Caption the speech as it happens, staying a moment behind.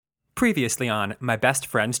Previously on My Best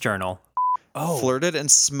Friend's Journal. Oh. Flirted and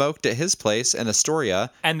smoked at his place in Astoria.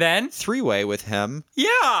 And then? Three-way with him.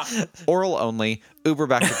 Yeah! Oral only. Uber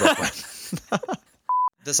back to Brooklyn.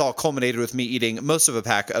 This all culminated with me eating most of a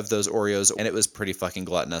pack of those Oreos, and it was pretty fucking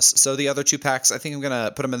gluttonous. So the other 2 packs, I think I'm going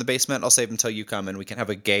to put them in the basement. I'll save them until you come, and we can have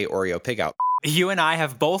a gay Oreo pig out. You and I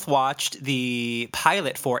have both watched the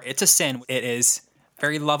pilot for It's a Sin. It is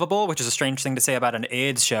very lovable, which is a strange thing to say about an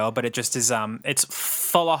AIDS show, but it just is, it's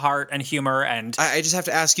full of heart and humor. And I just have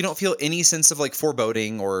to ask, you don't feel any sense of like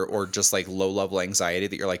foreboding or just like low-level anxiety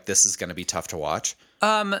that you're like, this is going to be tough to watch?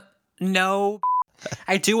 No.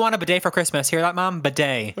 I do want a bidet for Christmas. Hear that, Mom?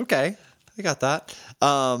 Bidet. Okay. I got that.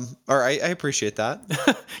 All right. I appreciate that.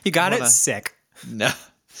 You got it? Sick. No,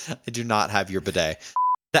 I do not have your bidet.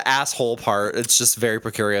 The asshole part, it's just very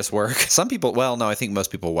precarious work. Some people, well, no, I think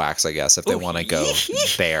most people wax, I guess, if they want to go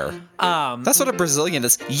bare. That's what a Brazilian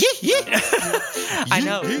is. I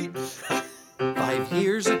know. 5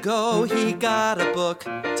 years ago, he got a book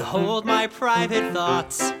to hold my private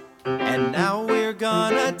thoughts. And now we're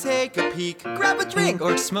gonna take a peek, grab a drink,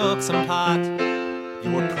 or smoke some pot.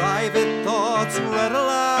 Your private thoughts read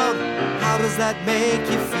aloud. How does that make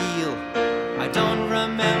you feel? I don't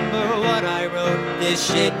remember what I wrote.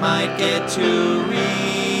 This shit might get too real.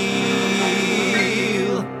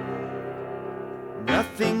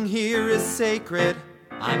 Nothing here is sacred.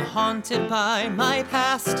 I'm haunted by my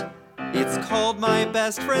past. It's called My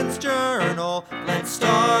Best Friend's Journal. Let's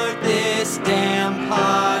start this damn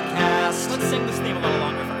podcast. Let's sing this theme a little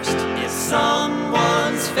longer first. It's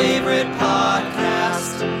someone's favorite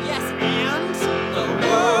podcast. Yes, and? The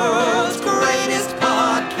world's greatest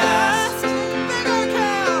podcast. Bigger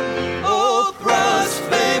Cam, Oprah's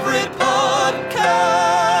favorite podcast.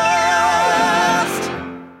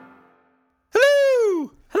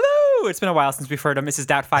 Hello. Hello. It's been a while since we've heard of Mrs.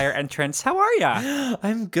 Doubtfire entrance. How are ya?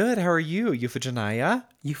 I'm good. How are you, Euphigenia?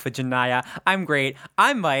 Euphigenia. I'm great.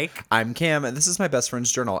 I'm Mike. I'm Cam, and this is My Best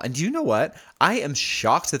Friend's Journal. And do you know what? I am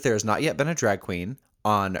shocked that there has not yet been a drag queen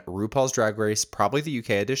on RuPaul's Drag Race, probably the UK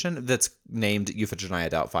edition, that's named Euphigenia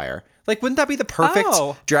Doubtfire. Like, wouldn't that be the perfect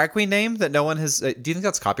drag queen name that no one has... do you think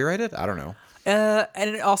that's copyrighted? I don't know. And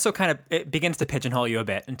it also kind of it begins to pigeonhole you a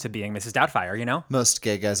bit into being Mrs. Doubtfire, you know? Most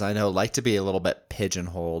gay guys I know like to be a little bit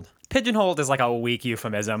pigeonholed. Pigeonholed is like a weak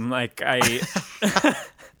euphemism. Like,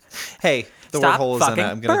 Hey, the word hole is in it.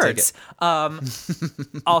 I'm going to take it.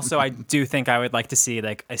 Also, I do think I would like to see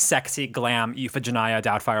like a sexy glam Euphigenia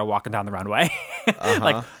Doubtfire walking down the runway.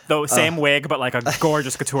 Like the same wig, but like a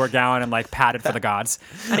gorgeous couture gown and like padded for the gods.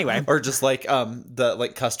 Anyway. Or just like the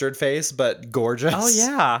like custard face, but gorgeous. Oh,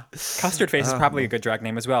 yeah. Custard face is probably a good drag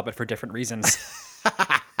name as well, but for different reasons.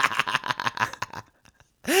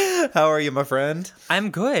 How are you, my friend?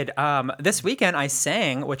 I'm good. This weekend I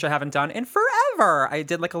sang, which I haven't done in forever. I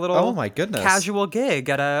did like a little casual gig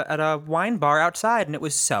at a wine bar outside, and it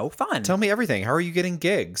was so fun. Tell me everything. How are you getting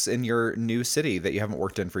gigs in your new city that you haven't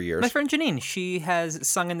worked in for years? My friend Janine, she has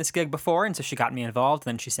sung in this gig before, and so she got me involved,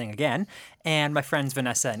 then she sang again. And my friends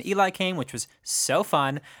Vanessa and Eli came, which was so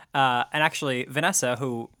fun. And actually, Vanessa,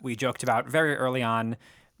 who we joked about very early on,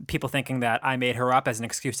 people thinking that I made her up as an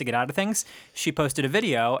excuse to get out of things, she posted a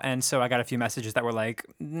video, and so I got a few messages that were like,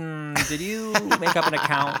 did you make up an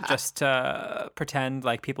account just to pretend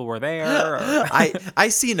like people were there? Or... I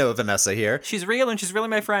see no Vanessa here. She's real, and she's really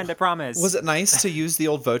my friend, I promise. Was it nice to use the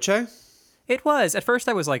old voce? It was. At first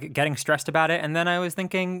I was like getting stressed about it, and then I was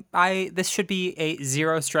thinking, this should be a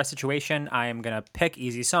zero stress situation. I am going to pick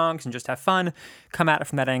easy songs and just have fun, come at it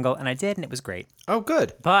from that angle, and I did, and it was great. Oh,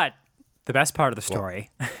 good. But the best part of the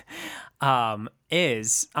story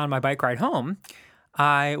is on my bike ride home,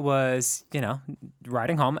 I was,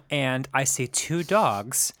 riding home, and I see 2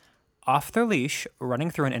 dogs off their leash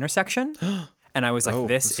running through an intersection. And I was like,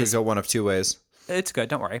 this is go one of 2 ways. It's good.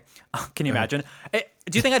 Don't worry. Can you imagine? Do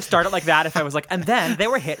you think I'd start it like that if I was like, and then they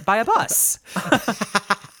were hit by a bus?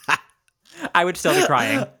 I would still be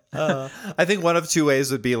crying. I think one of 2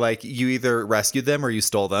 ways would be like you either rescued them or you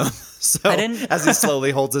stole them. So as he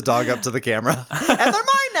slowly holds a dog up to the camera, and they're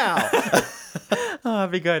mine now. Oh,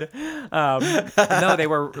 that'd be good. No, they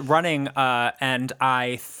were running, and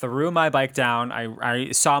I threw my bike down.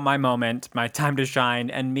 I saw my moment, my time to shine,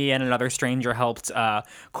 and me and another stranger helped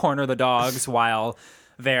corner the dogs while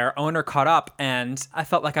their owner caught up, and I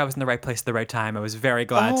felt like I was in the right place at the right time. I was very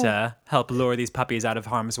glad to help lure these puppies out of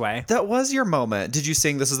harm's way. That was your moment. Did you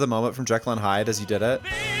sing This Is the Moment from Jekyll and Hyde as you did it?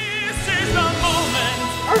 This is the moment.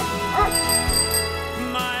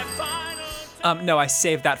 No, I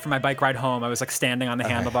saved that for my bike ride home. I was like standing on the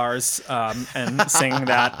handlebars and singing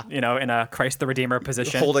that, in a Christ the Redeemer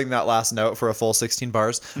position. Holding that last note for a full 16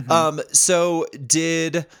 bars. So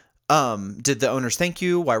did Did the owners thank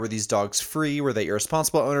you? Why were these dogs free? Were they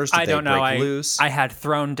irresponsible owners? Did I don't know. Break loose? I had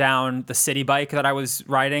thrown down the city bike that I was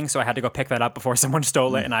riding, so I had to go pick that up before someone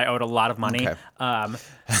stole it, and I owed a lot of money. Okay.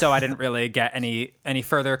 So I didn't really get any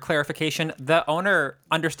further clarification. The owner,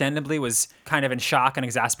 understandably, was kind of in shock and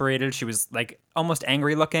exasperated. She was like almost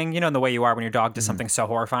angry looking, in the way you are when your dog does something so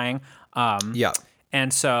horrifying. Yeah.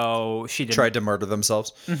 And so she didn't. Tried to murder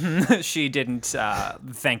themselves. She didn't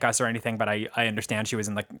thank us or anything, but I understand she was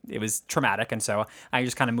it was traumatic, and so I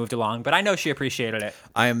just kind of moved along. But I know she appreciated it.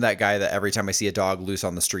 I am that guy that every time I see a dog loose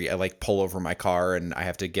on the street, I like pull over my car and I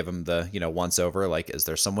have to give him the, once over, like, is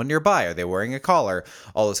there someone nearby? Are they wearing a collar?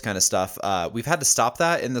 All this kind of stuff. We've had to stop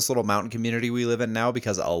that in this little mountain community we live in now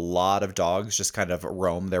because a lot of dogs just kind of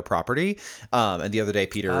roam their property. And the other day,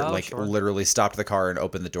 Peter literally stopped the car and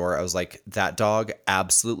opened the door. I was like, that dog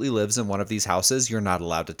absolutely lives in one of these houses. You're not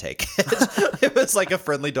allowed to take it. It was like a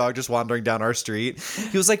friendly dog just wandering down our street.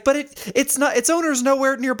 He was like, but its owner's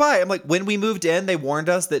nowhere nearby. I'm like, when we moved in, they warned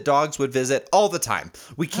us that dogs would visit all the time.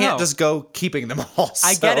 We can't just go keeping them all.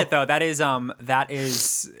 I get it though. That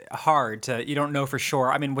is hard to, you don't know for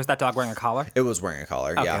sure. I mean, was that dog wearing a collar? It was wearing a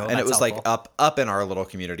collar, okay, yeah. well, And it was helpful. like up in our little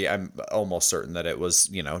community. I'm almost certain that it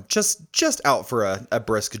was, just out for a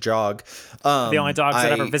brisk jog. The only dogs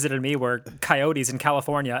that ever visited me were coyotes in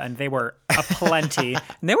California, and they were aplenty.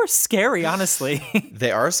 And they were scary, honestly.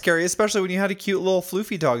 They are scary, especially when you had a cute little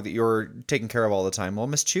floofy dog that you were taking care of all the time. Well,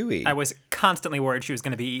 Miss Chewy. I was constantly worried she was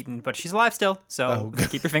going to be eaten, but she's alive still, so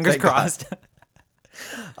keep your fingers Thank God. crossed.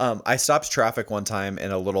 I stopped traffic one time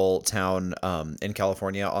in a little town in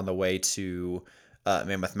California on the way to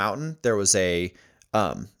Mammoth Mountain. There was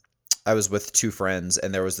I was with two friends,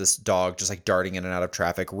 and there was this dog just like darting in and out of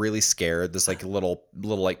traffic, really scared. This like little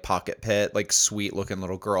like pocket pit, like sweet looking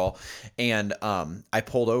little girl. And I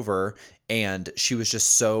pulled over, and she was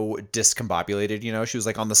just so discombobulated. She was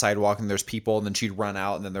like on the sidewalk, and there's people, and then she'd run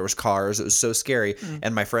out, and then there was cars. It was so scary.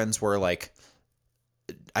 And my friends were like,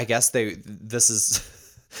 I guess this is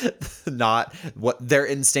not what their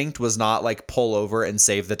instinct was, not like pull over and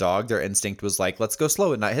save the dog. Their instinct was like, let's go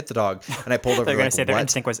slow and not hit the dog. And I pulled over. They're going like, to say their what?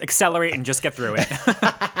 instinct was accelerate and just get through it.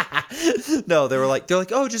 No, they're like,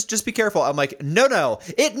 oh, just be careful. I'm like, no,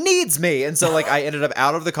 it needs me. And so like I ended up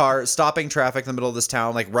out of the car, stopping traffic in the middle of this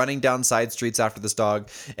town, like running down side streets after this dog,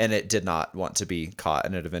 and it did not want to be caught,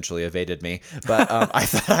 and it eventually evaded me. But I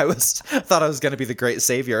thought I was going to be the great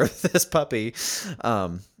savior of this puppy.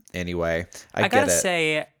 Anyway, I gotta get it.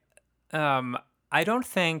 say, I don't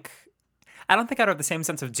think I'd have the same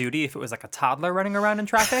sense of duty if it was like a toddler running around in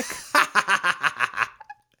traffic.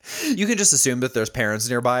 You can just assume that there's parents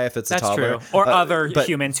nearby if it's a That's toddler. true. Or other but-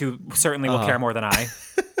 humans who certainly will care more than I.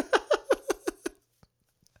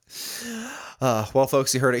 Well,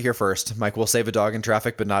 folks, you heard it here first. Mike will save a dog in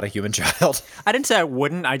traffic, but not a human child. I didn't say I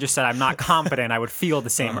wouldn't. I just said I'm not confident I would feel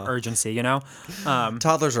the same urgency,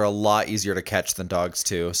 Toddlers are a lot easier to catch than dogs,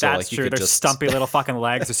 too. So, That's like, you true. could Their just stumpy little fucking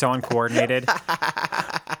legs are so uncoordinated.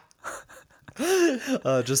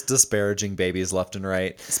 just disparaging babies left and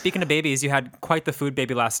right. Speaking of babies, you had quite the food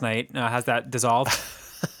baby last night. Has that dissolved?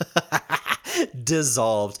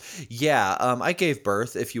 Dissolved. Yeah, I gave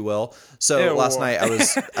birth, if you will. So Ew. last night I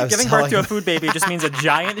was Giving birth to a food baby just means a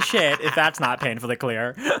giant shit, if that's not painfully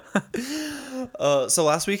clear. So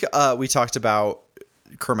last week we talked about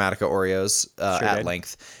Chromatica Oreos at did.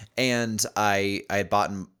 length, and I had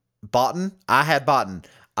bought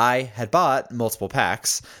multiple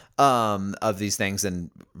packs of these things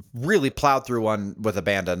and really plowed through one with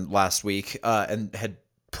abandon last week, and had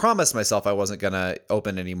promised myself I wasn't gonna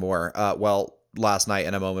open anymore. Well, last night,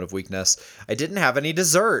 in a moment of weakness, I didn't have any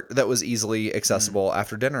dessert that was easily accessible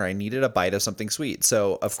after dinner. I needed a bite of something sweet.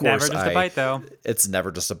 So of course, Never just a bite, though. It's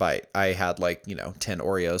never just a bite. I had 10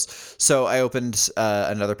 Oreos. So I opened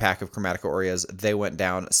another pack of Chromatica Oreos. They went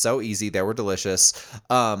down so easy. They were delicious.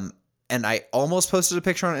 And I almost posted a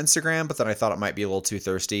picture on Instagram, but then I thought it might be a little too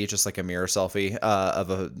thirsty, just like a mirror selfie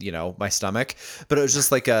of my stomach. But it was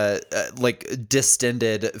just like a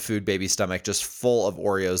distended food baby stomach, just full of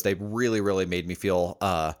Oreos. They really, really made me feel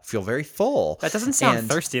very full. That doesn't sound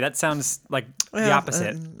thirsty. That sounds like the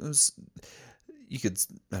opposite. It was,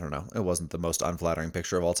 I don't know. It wasn't the most unflattering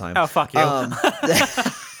picture of all time. Oh, fuck you.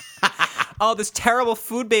 Oh, this terrible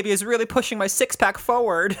food baby is really pushing my six-pack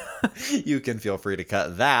forward. You can feel free to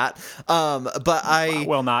cut that. But I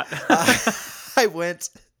Will not. I went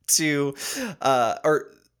to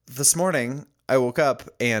this morning I woke up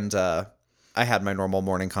and I had my normal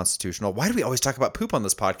morning constitutional. Why do we always talk about poop on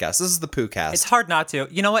this podcast? This is the poo cast. It's hard not to.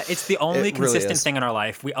 You know what? It's the only It really consistent is. thing in our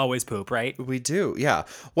life. We always poop, right? We do, yeah.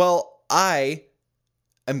 Well, I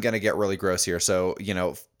am going to get really gross here. So,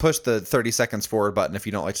 push the 30 seconds forward button if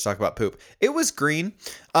you don't like to talk about poop. It was green.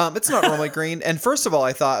 It's not normally green. And first of all,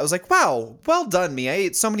 I was like, wow, well done me. I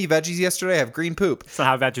ate so many veggies yesterday. I have green poop. That's not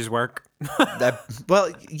how veggies work.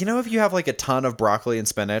 Well, if you have like a ton of broccoli and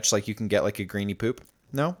spinach, like you can get like a greeny poop.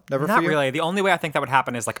 No, never for Not you? really. The only way I think that would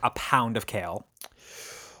happen is like a pound of kale.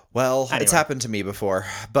 Well, Anyway. it's happened to me before,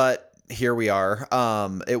 but here we are.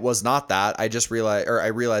 It was not that. I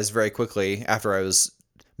realized very quickly after I was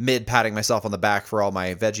mid patting myself on the back for all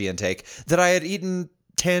my veggie intake that I had eaten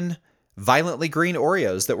 10 violently green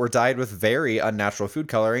Oreos that were dyed with very unnatural food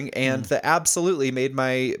coloring and that absolutely made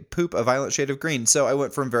my poop a violent shade of green. So I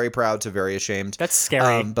went from very proud to very ashamed. That's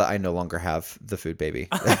scary. But I no longer have the food baby.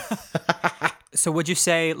 So would you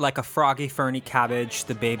say, like a froggy, ferny cabbage,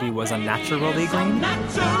 the baby was unnaturally green?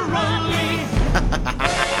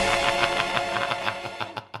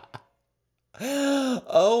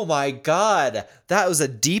 Oh my God. That was a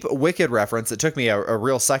deep Wicked reference. It took me a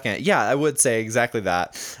real second. Yeah, I would say exactly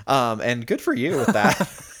that. And good for you with that.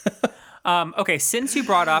 Okay, since you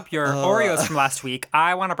brought up your Oreos from last week,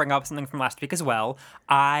 I want to bring up something from last week as well.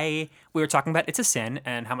 We were talking about It's a Sin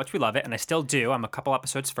and how much we love it, and I still do. I'm a couple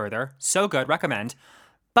episodes further. So good, recommend.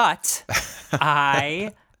 But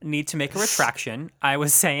I need to make a retraction. I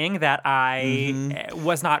was saying that I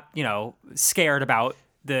was not, scared about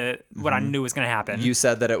what I knew was going to happen. You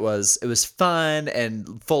said that it was fun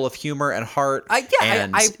and full of humor and heart. I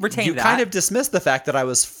retained you that. kind of dismissed the fact that I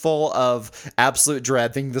was full of absolute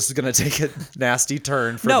dread, thinking this is going to take a nasty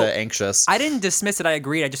turn for the anxious. I didn't dismiss it. I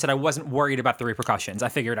agreed. I just said I wasn't worried about the repercussions. I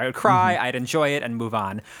figured I would cry, I'd enjoy it, and move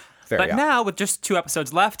on. Now, with just 2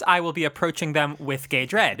 episodes left, I will be approaching them with gay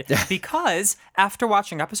dread. Because after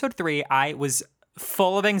watching episode 3, I was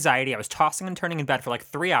full of anxiety. I was tossing and turning in bed for like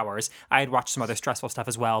 3 hours. I had watched some other stressful stuff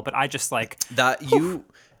as well, but I just that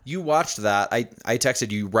you watched that. I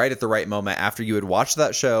texted you right at the right moment after you had watched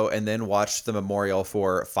that show and then watched the memorial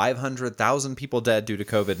for 500,000 people dead due to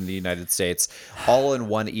COVID in the United States, all in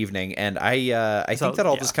one evening. And I think that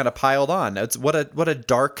all just kind of piled on. It's what a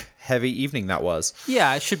dark, heavy evening that was.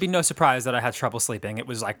 Yeah, it should be no surprise that I had trouble sleeping. It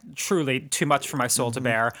was like truly too much for my soul to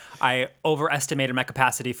bear. I overestimated my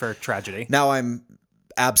capacity for tragedy. Now I'm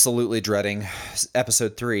absolutely dreading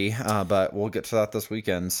episode 3, but we'll get to that this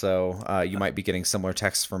weekend, so you might be getting similar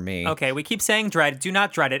texts from me. Okay, we keep saying dread. Do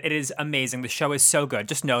not dread it. It is amazing. The show is so good.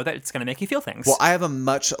 Just know that it's going to make you feel things. Well, I have a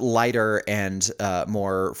much lighter and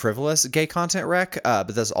more frivolous gay content rec,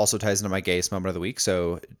 but this also ties into my gayest moment of the week,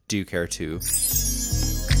 so do you care to...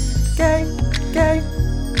 Gay, gay,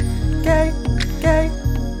 gay, gay.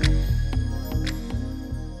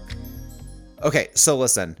 Okay, so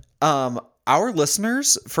listen. Our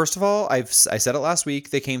listeners, first of all, I said it last week,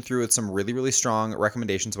 they came through with some really, really strong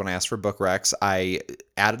recommendations when I asked for book recs. I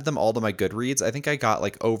added them all to my Goodreads. I think I got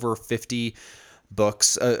like over 50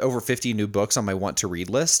 books, over 50 new books on my want to read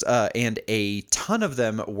list, and a ton of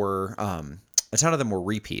them were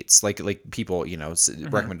repeats, like people,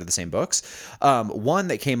 recommended the same books. One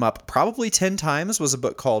that came up probably 10 times was a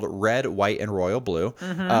book called Red, White, and Royal Blue,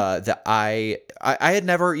 that I had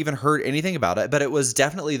never even heard anything about it, but it was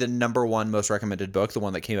definitely the number one most recommended book, the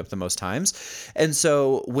one that came up the most times. And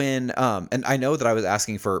so when, and I know that I was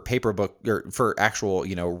asking for paper book or for actual,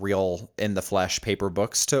 real in the flesh paper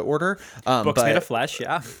books to order. Books made of flesh,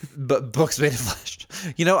 yeah. But books made of flesh.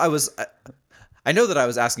 I know that I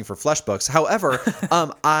was asking for flesh books. However,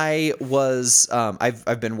 I've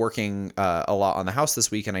been working a lot on the house this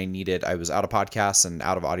week, and I was out of podcasts and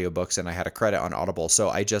out of audiobooks, and I had a credit on Audible. So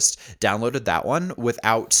I just downloaded that one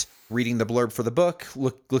without reading the blurb for the book,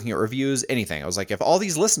 looking at reviews, anything. I was like, if all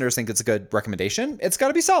these listeners think it's a good recommendation, it's got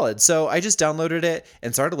to be solid. So I just downloaded it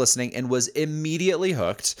and started listening and was immediately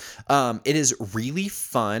hooked. It is really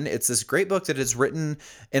fun. It's this great book that is written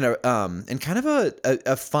in kind of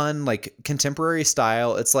a fun, like, contemporary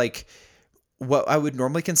style. It's like what I would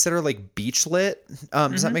normally consider like beach lit.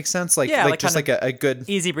 Does that make sense? Like just like a good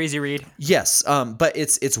easy breezy read. Yes. But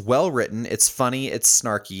it's well written. It's funny. It's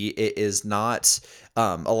snarky. It is not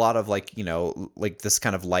a lot of like this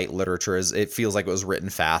kind of light literature. It feels like it was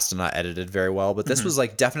written fast and not edited very well. But this was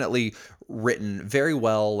like definitely written very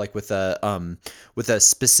well, like with a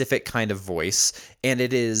specific kind of voice. And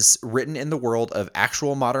it is written in the world of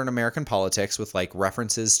actual modern American politics with like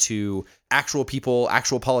references to actual people,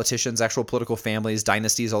 actual politicians, actual political families,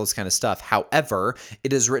 dynasties, all this kind of stuff. However,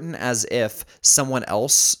 it is written as if someone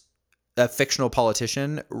else, a fictional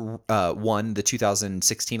politician, won the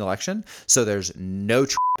 2016 election. So there's no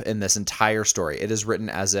in this entire story. It is written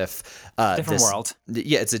as if Different world.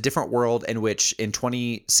 Yeah, it's a different world in which in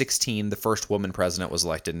 2016 the first woman president was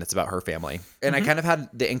elected, and it's about her family. And I kind of had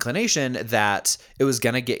the inclination that it was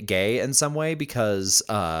gonna get gay in some way because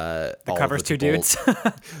The cover's two dudes.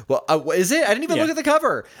 Well, is it? I didn't even look at the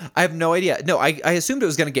cover. I have no idea. No, I assumed it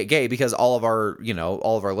was gonna get gay because all of our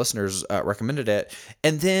listeners recommended it,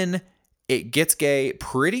 and then it gets gay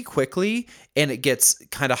pretty quickly and it gets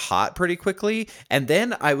kind of hot pretty quickly. And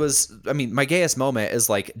then my gayest moment is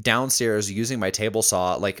like downstairs using my table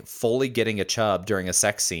saw, like fully getting a chub during a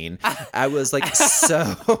sex scene. I was like,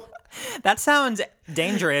 so... That sounds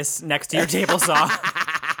dangerous next to your table saw.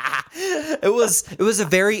 It was a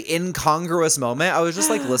very incongruous moment. I was just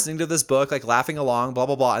like listening to this book, like laughing along, blah,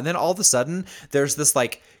 blah, blah. And then all of a sudden there's this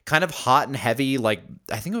like kind of hot and heavy, like,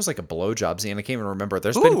 I think it was like a blowjob scene. I can't even remember.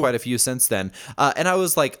 There's been quite a few since then. And I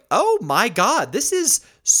was like, oh my God, this is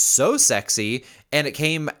so sexy. And it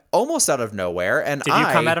came almost out of nowhere. And Did you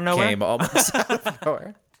come out of nowhere? Came almost out of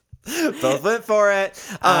nowhere. Both went for it.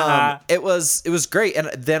 It was great.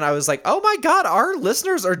 And then I was like, oh my God, our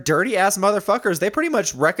listeners are dirty ass motherfuckers. They pretty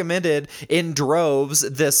much recommended in droves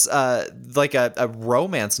this like a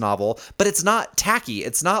romance novel, but it's not tacky.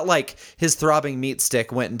 It's not like his throbbing meat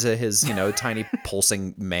stick went into his, tiny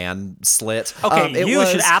pulsing man slit. Okay, you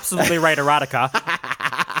should absolutely write erotica.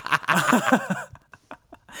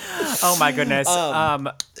 Oh my goodness.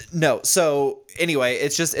 No. So anyway,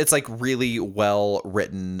 it's like really well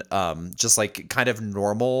written, just like kind of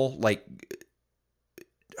normal, like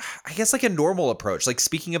I guess like a normal approach, like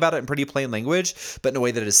speaking about it in pretty plain language, but in a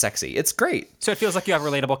way that is sexy. It's great. So it feels like you have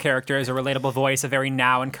relatable characters, a relatable voice, a very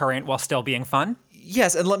now and current while still being fun.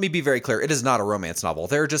 Yes, and let me be very clear. It is not a romance novel.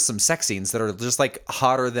 There are just some sex scenes that are just like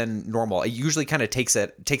hotter than normal. It usually kind of takes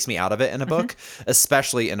me out of it in a book,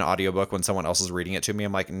 especially in an audiobook when someone else is reading it to me.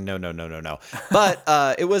 I'm like, no. But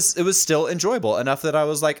it was still enjoyable enough that I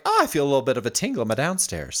was like, I feel a little bit of a tingle in my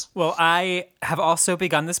downstairs. Well, I have also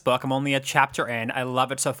begun this book. I'm only a chapter in. I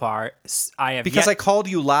love it so far. I called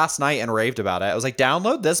you last night and raved about it. I was like,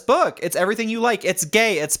 download this book. It's everything you like. It's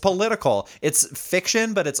gay. It's political. It's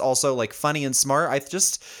fiction, but it's also like funny and smart. I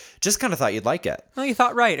just kind of thought you'd like it. Well, you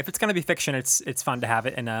thought right. If it's going to be fiction, it's fun to have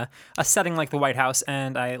it in a setting like the White House,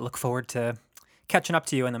 and I look forward to catching up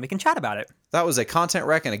to you, and then we can chat about it. That was a content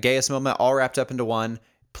wreck and a gayest moment all wrapped up into one.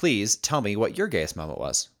 Please tell me what your gayest moment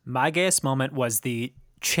was. My gayest moment was the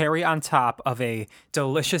cherry on top of a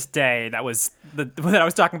delicious day that I was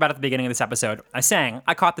talking about at the beginning of this episode. I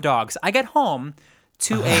caught the dogs. I get home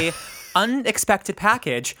to a unexpected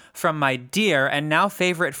package from my dear and now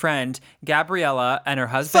favorite friend Gabriella and her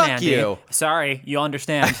husband Fuck Andy. you. Sorry, you'll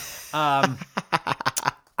understand.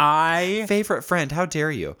 Favorite friend, how dare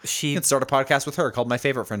you? You can start a podcast with her called My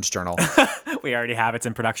Favorite Friend's Journal. We already have, it's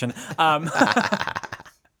in production.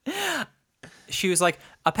 She was like,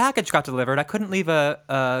 a package got delivered. I couldn't leave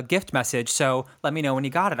a gift message, so let me know when you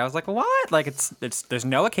got it. I was like, what? Like, there's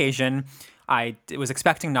no occasion. I was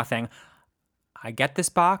expecting nothing. I get this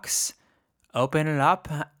box, open it up,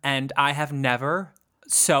 and I have never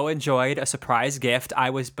so enjoyed a surprise gift. I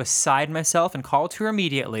was beside myself and called to her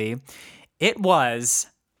immediately. It was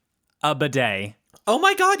a bidet. Oh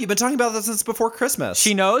my God, you've been talking about this since before Christmas.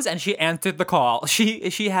 She knows, and she answered the call.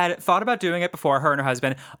 She had thought about doing it before, her and her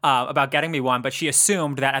husband, about getting me one, but she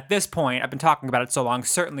assumed that at this point, I've been talking about it so long,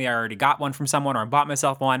 certainly I already got one from someone or I bought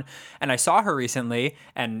myself one, and I saw her recently,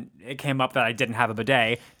 and it came up that I didn't have a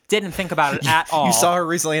bidet. Didn't think about it at all. You saw her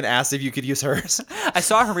recently and asked if you could use hers? I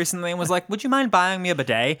saw her recently and was like, would you mind buying me a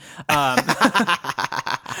bidet?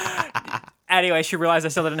 Anyway, she realized I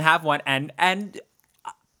still didn't have one, and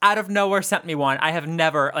out of nowhere sent me one. I have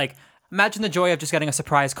never, imagine the joy of just getting a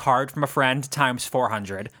surprise card from a friend times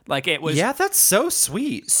 400. It was... Yeah, that's so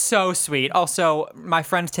sweet. So sweet. Also, my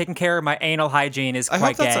friend's taking care of my anal hygiene is quite gay. I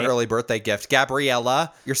hope that's an early birthday gift.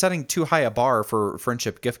 Gabriella, you're setting too high a bar for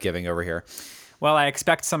friendship gift giving over here. Well, I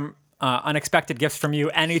expect some unexpected gifts from you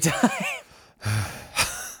anytime.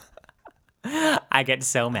 I get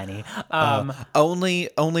so many. Only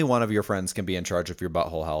one of your friends can be in charge of your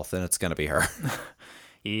butthole health, and it's going to be her.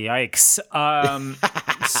 Yikes.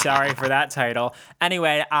 Sorry for that title.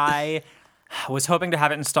 Anyway, I was hoping to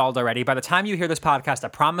have it installed already. By the time you hear this podcast, I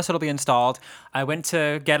promise it'll be installed. I went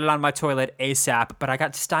to get it on my toilet ASAP, but I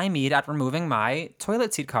got stymied at removing my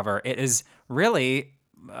toilet seat cover. It is really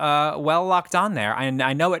well locked on there.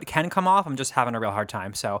 I know it can come off. I'm just having a real hard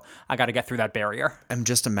time, so I got to get through that barrier. I'm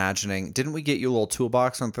just imagining, didn't we get you a little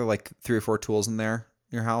toolbox? Aren't there like 3 or 4 tools in there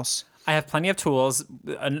in your house? I have plenty of tools.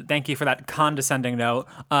 Thank you for that condescending note.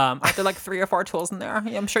 Aren't there like 3 or 4 tools in there?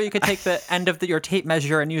 I'm sure you could take the end of your tape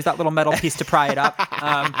measure and use that little metal piece to pry it up.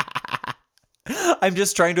 I'm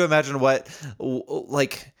just trying to imagine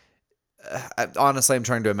like, honestly, I'm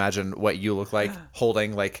trying to imagine what you look like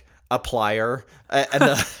holding like a plier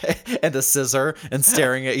and a scissor and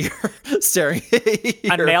staring at your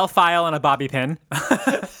A nail file and a bobby pin.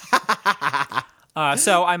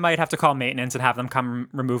 So I might have to call maintenance and have them come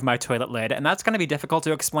remove my toilet lid, and that's going to be difficult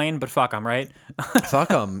to explain, but fuck them, right? Fuck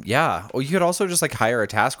them, yeah. Well, you could also just like hire a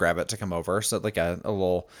TaskRabbit to come over, so like a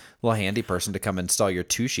little handy person to come install your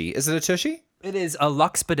tushy. Is it a tushy? It is a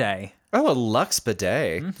Lux bidet. Oh, a Lux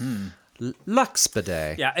bidet. Lux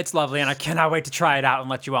bidet. Yeah, it's lovely, and I cannot wait to try it out and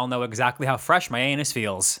let you all know exactly how fresh my anus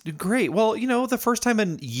feels. Great. Well, the first time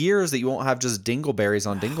in years that you won't have just dingleberries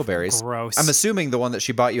on dingleberries. Gross. I'm assuming the one that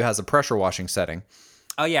she bought you has a pressure washing setting.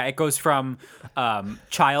 Oh yeah, it goes from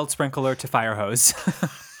child sprinkler to fire hose.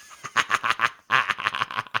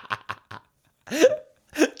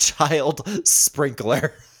 Child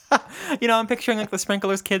sprinkler. I'm picturing like the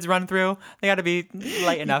sprinklers kids run through. They got to be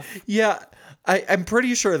light enough. Yeah. I'm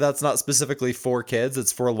pretty sure that's not specifically for kids.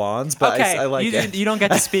 It's for lawns, but Okay, I like it. You don't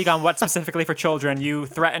get to speak on what's specifically for children. You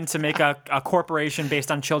threatened to make a corporation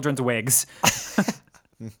based on children's wigs.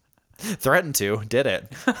 Threatened to. Did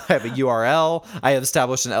it. I have a URL. I have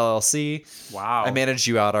established an LLC. Wow. I managed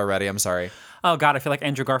you out already. I'm sorry. Oh, God, I feel like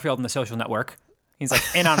Andrew Garfield in The Social Network. He's like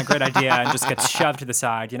in on a great idea and just gets shoved to the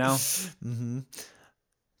side, Mm-hmm.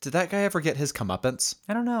 Did that guy ever get his comeuppance?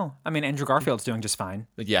 I don't know. I mean, Andrew Garfield's doing just fine.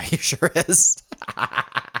 Yeah, he sure is.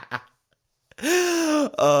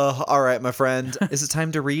 All right, my friend. Is it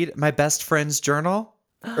time to read my best friend's journal?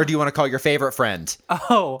 Or do you want to call your favorite friend?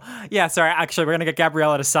 Oh, yeah, sorry. Actually, we're going to get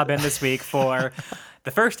Gabriella to sub in this week for the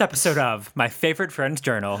first episode of My Favorite Friend's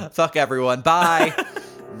Journal. Fuck everyone. Bye.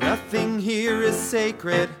 Nothing here is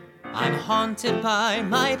sacred. I'm haunted by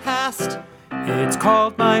my past. It's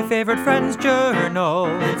called My Favorite Friend's Journal.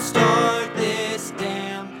 Let's start this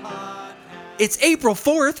damn podcast. It's April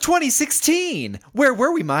 4th, 2016. Where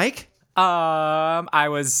were we, Mike? I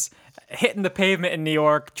was hitting the pavement in New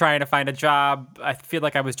York trying to find a job. I feel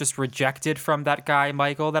like I was just rejected from that guy,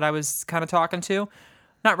 Michael, that I was kind of talking to.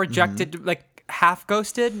 Not rejected, like half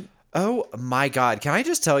ghosted. Oh my God. Can I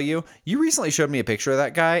just tell you, you recently showed me a picture of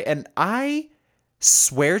that guy, and I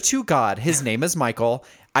swear to God, his name is Michael.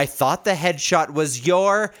 I thought the headshot was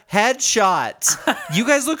your headshot. You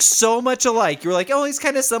guys look so much alike. You were like, oh, he's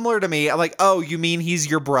kind of similar to me. I'm like, oh, you mean he's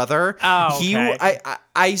your brother? Oh, okay.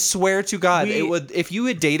 I swear to God, it would. If you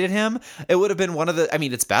had dated him, it would have been one of the. I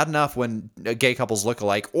mean, it's bad enough when gay couples look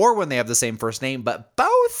alike or when they have the same first name, but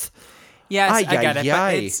both. Yes, I get it.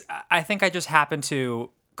 But I think I just happen to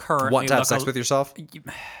currently want to have sex with yourself.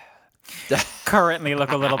 Currently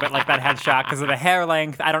look a little bit like that headshot because of the hair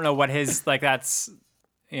length. I don't know what his like. That's.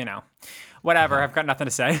 Whatever. I've got nothing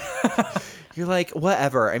to say. You're like,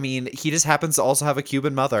 whatever. I mean, he just happens to also have a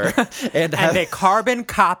Cuban mother. And a carbon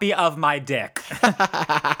copy of my dick. By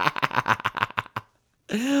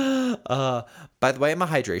the way, I'm a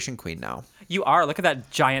hydration queen now. You are. Look at that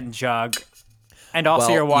giant jug. And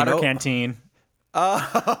also your water canteen.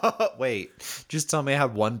 Wait. Just tell me I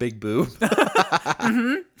have one big boob.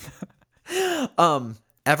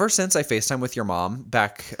 Ever since I FaceTime with your mom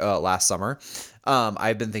back last summer,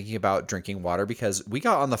 I've been thinking about drinking water because we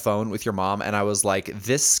got on the phone with your mom and I was like,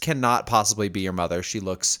 this cannot possibly be your mother. She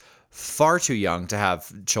looks far too young to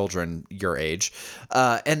have children your age.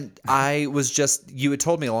 And I was you had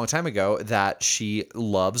told me a long time ago that she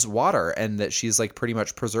loves water and that she's like pretty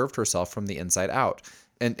much preserved herself from the inside out.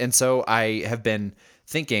 And so I have been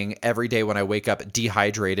thinking every day when I wake up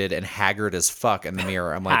dehydrated and haggard as fuck in the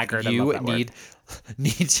mirror, I'm like, Haggard, you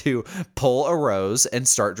need to pull a rose and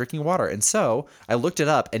start drinking water. And so I looked it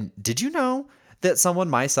up, and did you know that someone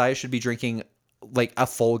my size should be drinking like a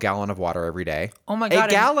full gallon of water every day? Oh my God.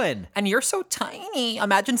 A gallon. And you're so tiny.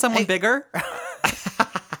 Imagine someone bigger.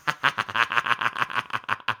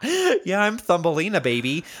 Yeah, I'm Thumbelina,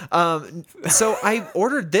 baby. So I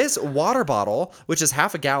ordered this water bottle, which is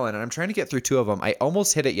half a gallon, and I'm trying to get through 2 of them. I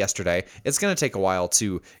almost hit it yesterday. It's going to take a while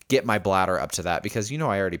to get my bladder up to that because, I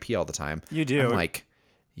already pee all the time. You do. I'm like,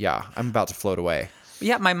 yeah, I'm about to float away.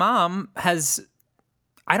 Yeah, my mom has...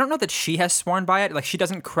 I don't know that she has sworn by it. Like, she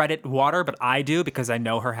doesn't credit water, but I do because I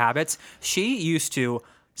know her habits. She used to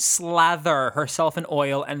slather herself in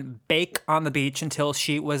oil and bake on the beach until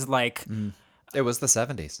she was like... It was the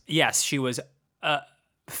 70s. Yes, she was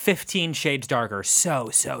 15 shades darker. So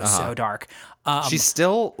dark. She's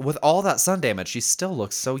still, with all that sun damage, she still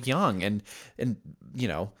looks so young and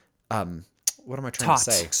what am I trying to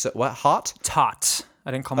say? So, what, hot? Taut.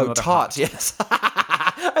 I didn't call my mother taut, hot. yes.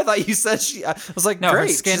 I thought you said she. I was like, No, great. her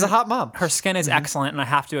skin, She's a hot mom. Her skin is excellent, and I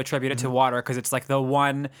have to attribute it to water because it's like the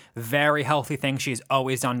one very healthy thing she's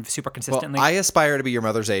always done super Well, consistently. I aspire to be your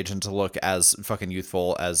mother's age and to look as fucking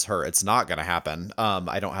youthful as her. It's not going to happen.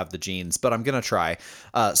 I don't have the genes, but I'm going to try.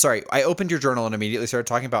 Sorry, I opened your journal and immediately started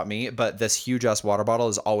talking about me, but this huge ass water bottle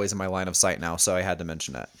is always in my line of sight now, so I had to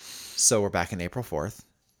mention it. So we're back in April 4th,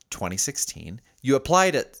 2016. You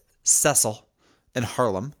applied at Cecil in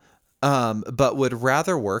Harlem, but would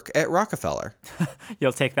rather work at Rockefeller.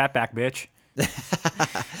 You'll take that back, bitch.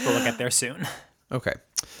 We'll get there soon. Okay.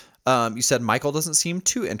 You said Michael doesn't seem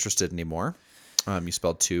too interested anymore. You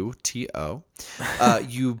spelled two, T-O.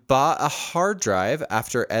 You bought a hard drive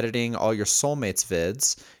after editing all your Soulmates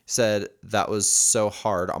vids. You said that was so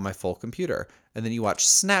hard on my full computer. And then you watched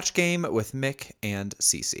Snatch Game with Mick and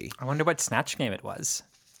Cece. I wonder what Snatch Game it was.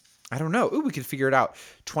 I don't know. Ooh, we could figure it out.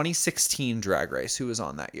 2016 Drag Race. Who was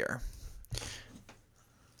on that year?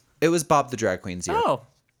 It was Bob the Drag Queen's year. Oh,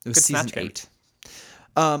 It was good season Snatch Game.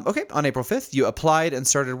 8. Okay, on April 5th, you applied and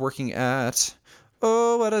started working at,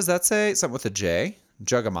 what does that say? Something with a J.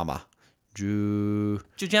 Jugamama. Drew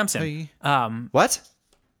Jemison. What?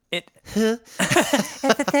 It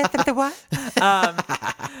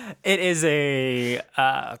it is a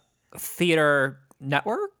theater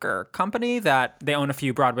network or company that they own a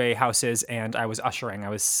few Broadway houses, and I was ushering. I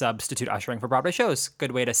was substitute ushering for Broadway shows.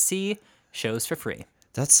 Good way to see shows for free.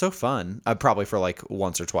 That's so fun. Probably for like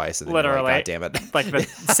once or twice. And then you're Literally. like, God damn it. Like the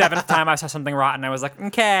seventh time I saw something rotten, I was like,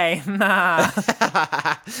 okay, nah.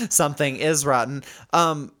 Something is rotten.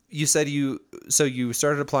 You said you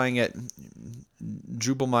started applying at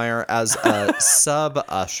Jubelmeyer as a sub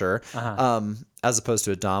usher, as opposed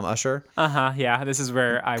to a dom usher. Yeah, this is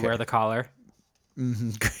where I wear the collar.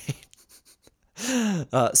 Great.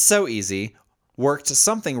 So easy. Worked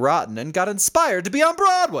something rotten and got inspired to be on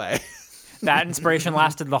Broadway. That inspiration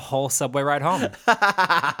lasted the whole subway ride home.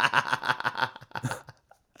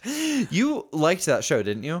 You liked that show,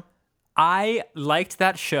 didn't you? I liked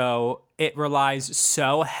that show. It relies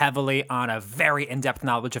so heavily on a very in-depth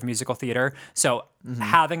knowledge of musical theater. So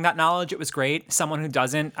having that knowledge, it was great. Someone who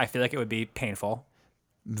doesn't, I feel like it would be painful.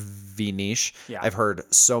 V niche. Yeah. I've heard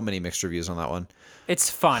so many mixed reviews on that one. It's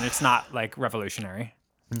fun. It's not like revolutionary.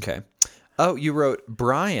 Okay. Oh, you wrote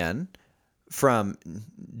Brian from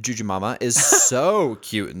Juju Mama is so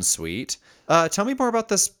cute and sweet. Tell me more about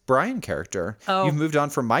this Brian character. Oh. You've moved on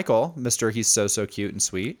from Michael, Mr. He's so cute and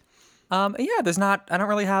sweet. Yeah, I don't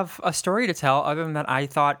really have a story to tell other than that I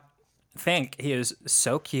think he is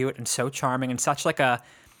so cute and so charming and such like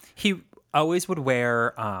he always would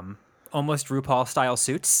wear almost RuPaul style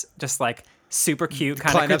suits, just like super cute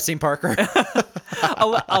kind Klein of Epstein Parker.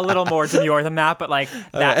 a little more demure than that, but like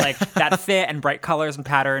that like that fit and bright colors and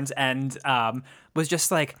patterns, and was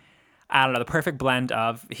just like, I don't know, the perfect blend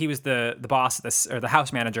of, he was the boss at this, or the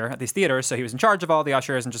house manager at these theaters, so he was in charge of all the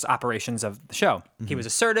ushers and just operations of the show. He was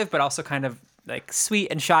assertive, but also kind of like sweet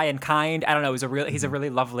and shy and kind. I don't know, he's a really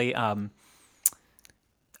lovely,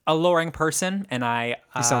 alluring person, and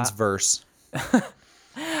He sounds verse.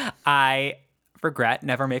 I regret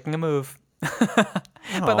never making a move.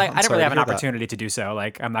 But like, I'm I didn't sorry really to have an hear that. opportunity to do so.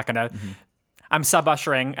 Like, I'm not gonna. I'm sub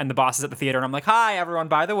ushering, and the boss is at the theater, and I'm like, "Hi, everyone.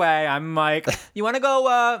 By the way, I'm like, you want to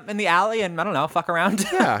go in the alley and I don't know, fuck around?"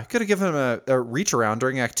 Yeah, could have given him a reach around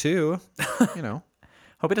during Act 2. You know.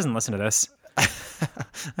 Hope he doesn't listen to this.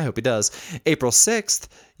 I hope he does. April 6th,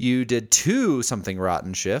 you did 2 something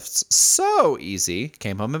rotten shifts. So easy.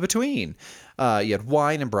 Came home in between. You had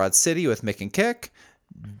Wine in Broad City with Mick and Kick.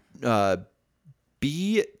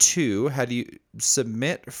 B2 had you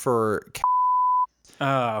submit for...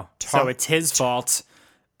 Oh, so it's his fault.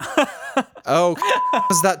 Oh,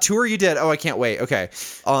 was that tour you did? Oh, I can't wait. Okay.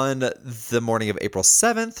 On the morning of April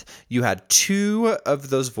 7th, you had 2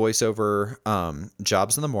 of those voiceover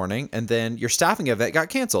jobs in the morning, and then your staffing event got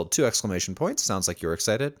canceled. 2 exclamation points. Sounds like you were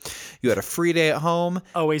excited. You had a free day at home.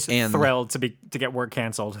 Always and thrilled to get work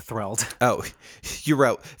canceled. Thrilled. Oh, you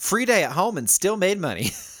wrote free day at home and still made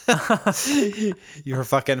money. You're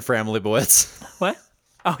fucking Framly Boys. What?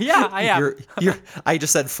 Oh yeah, I am. I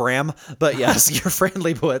just said fram, but yes, you're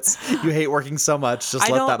friendly Blitz. You hate working so much. Just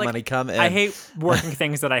let that money come in. I hate working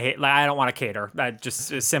things that I hate. Like, I don't want to cater. That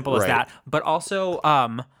just as simple as Right. that. But also,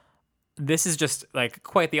 this is just like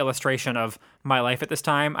quite the illustration of my life at this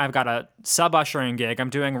time. I've got a sub ushering gig. I'm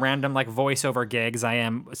doing random like voiceover gigs. I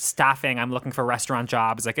am staffing. I'm looking for restaurant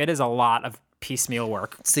jobs. Like, it is a lot of piecemeal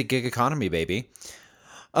work. It's the gig economy, baby.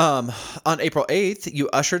 On April 8th, you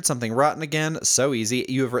ushered something rotten again. So easy.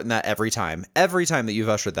 You have written that every time. Every time that you've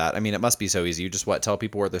ushered that. I mean, it must be so easy. You just tell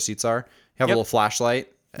people where their seats are. You have a Yep. little flashlight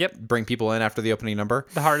Yep. bring people in after the opening number.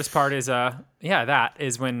 The hardest part is, that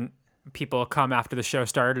is when people come after the show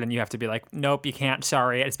started and you have to be like, nope, you can't,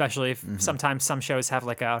 sorry. Especially if sometimes some shows have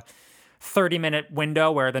like a 30-minute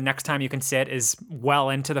window where the next time you can sit is well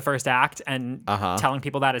into the first act, and telling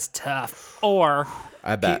people that is tough. Or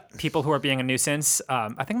I bet. People who are being a nuisance.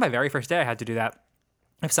 I think my very first day I had to do that.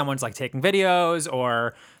 If someone's like taking videos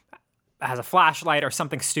or has a flashlight or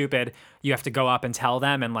something stupid, you have to go up and tell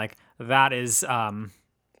them, and like that is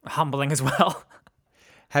humbling as well.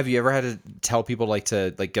 Have you ever had to tell people like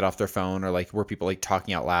to like get off their phone, or like were people like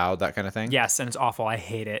talking out loud, that kind of thing? Yes, and it's awful. I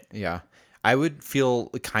hate it. Yeah. I would feel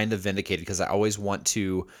kind of vindicated because I always want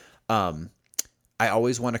to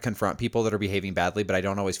confront people that are behaving badly, but I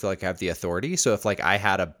don't always feel like I have the authority. So if like I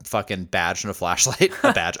had a fucking badge and a flashlight,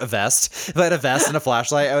 a vest, if I had a vest and a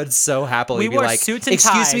flashlight, I would so happily be wore like, suits and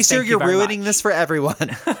excuse ties, me, sir, thank you you're very ruining much." this for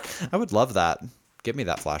everyone. I would love that. Give me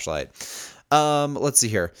that flashlight. Let's see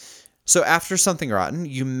here. So after Something Rotten,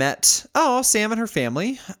 you met, Sam and her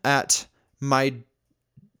family at my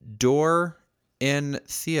door in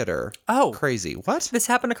theater. Oh. Crazy. What? This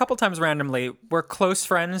happened a couple times randomly, where close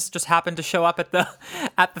friends just happened to show up at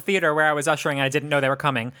the theater where I was ushering, and I didn't know they were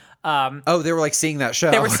coming. They were like seeing that show.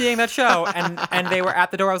 They were seeing that show, and they were at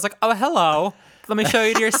the door. I was like, oh, hello. Let me show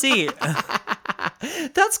you to your seat.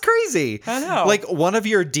 That's crazy. I know. Like one of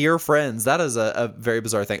your dear friends. That is a very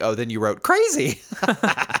bizarre thing. Oh, then you wrote crazy.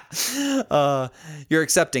 You're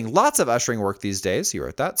accepting lots of ushering work these days. You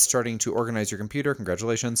wrote that. Starting to organize your computer.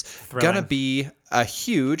 Congratulations. Thrilling. Gonna be a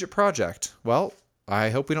huge project. Well, I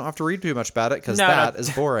hope we don't have to read too much about it, because that is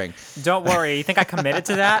boring. Don't worry. You think I committed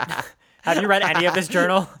to that? Have you read any of this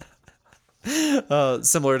journal?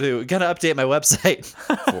 Similar to gonna update my website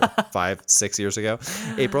 5-6 years ago.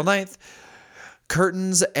 April 9th.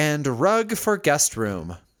 Curtains and rug for guest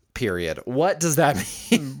room. Period. What does that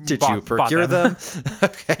mean? Did you procure them?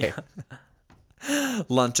 Okay.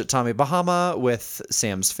 Lunch at Tommy Bahama with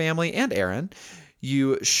Sam's family and Aaron.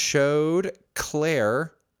 You showed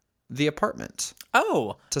Claire the apartment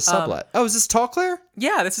Oh. to sublet. Is this tall Claire?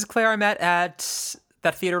 Yeah, this is Claire I met at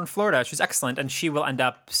that theater in Florida. She's excellent, and she will end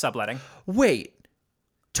up subletting. Wait.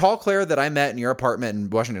 Tall Claire that I met in your apartment in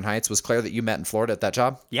Washington Heights was Claire that you met in Florida at that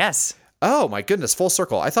job? Yes. Oh my goodness, full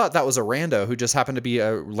circle. I thought that was a rando who just happened to be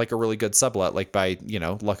a really good sublet, like by,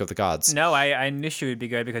 luck of the gods. No, I knew she would be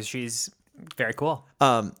good because she's very cool.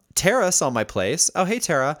 Tara saw my place. Oh, hey,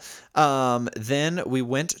 Tara. Then we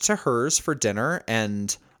went to hers for dinner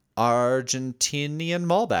and Argentinian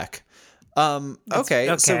Malbec.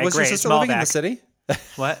 Okay. So was your great. sister living in the Malbec. city?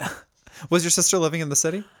 What? Was your sister living in the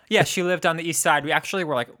city? Yeah, she lived on the east side. We actually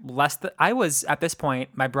were like I was, at this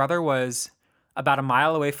point, my brother was about a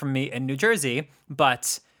mile away from me in New Jersey,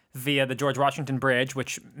 but via the George Washington Bridge,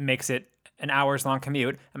 which makes it an hour's long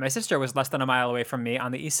commute. And my sister was less than a mile away from me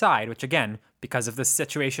on the east side, which again, because of the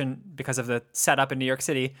situation, because of the setup in New York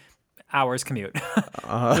City, hours commute.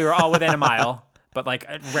 We were all within a mile, but like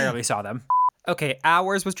I rarely saw them. Okay,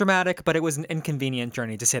 hours was dramatic, but it was an inconvenient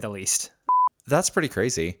journey to say the least. That's pretty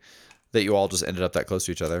crazy that you all just ended up that close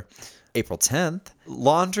to each other. April 10th,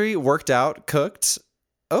 laundry, worked out, cooked.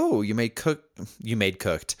 Oh, you cooked.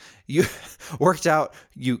 You worked out,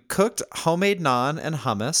 you cooked homemade naan and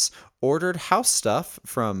hummus, ordered house stuff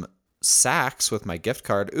from Saks with my gift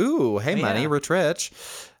card. Ooh, hey, money, rich.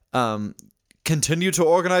 Continue to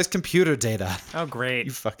organize computer data. Oh, great.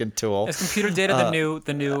 You fucking tool. Is computer data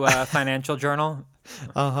the new financial journal?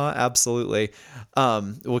 Absolutely.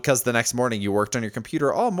 Because the next morning you worked on your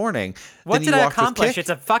computer all morning. What Then did you I walked with accomplish? Kik. It's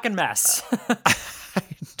a fucking mess. I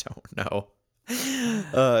don't know.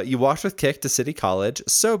 You walked with Kik to City College.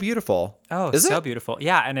 So beautiful. Oh, Is so it? beautiful.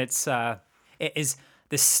 Yeah, and it is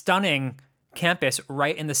this stunning campus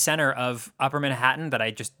right in the center of Upper Manhattan that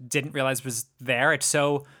I just didn't realize was there.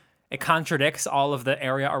 It contradicts all of the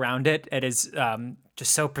area around it. It is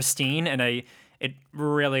just so pristine, and it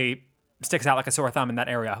really sticks out like a sore thumb in that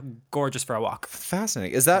area. Gorgeous for a walk.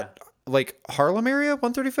 Fascinating. Is that like Harlem area,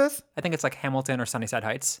 135th? I think it's like Hamilton or Sunnyside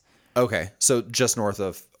Heights. Okay, so just north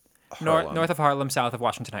of Harlem. North of Harlem, south of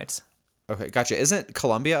Washington Heights. Okay, gotcha. Isn't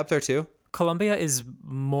Columbia up there too? Columbia is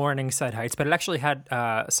Morningside Heights, but it actually had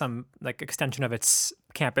some like extension of its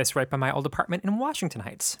campus right by my old apartment in Washington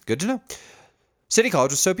Heights. Good to know. City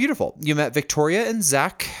College was so beautiful. You met Victoria and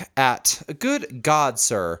Zach at, good God,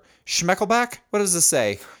 sir, Schmeckelback? What does this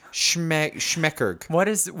say? Schmeckerg. What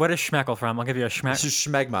is Schmeckel from? I'll give you a Schmeck.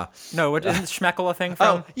 Schmegma. No, isn't Schmeckel a thing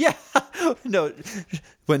from? Oh, yeah. No,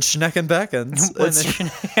 when Schnecken beckons.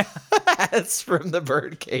 It's from the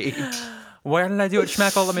birdcage. Where did I do it?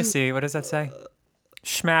 Schmeckel? Let me see. What does that say?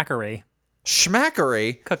 Schmackery.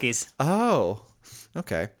 Schmackery? Cookies. Oh,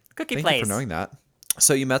 okay. Cookie Thank place. you for knowing that.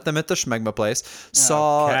 So you met them at the Schmegma place.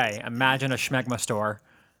 Saw Okay, imagine a schmegma store.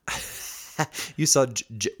 You saw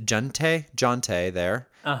Jonte there.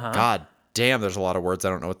 God damn, there's a lot of words. I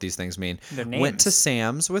don't know what these things mean. They're Went to names.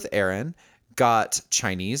 Sam's with Erin, got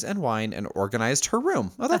Chinese and wine, and organized her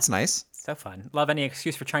room. Oh, that's nice. So fun. Love any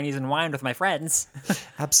excuse for Chinese and wine with my friends.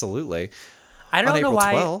 Absolutely. I don't On know April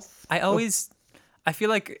why. 12th. I feel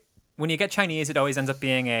like when you get Chinese, it always ends up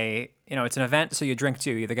being it's an event, so you drink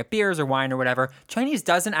too. You either get beers or wine or whatever. Chinese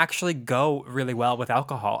doesn't actually go really well with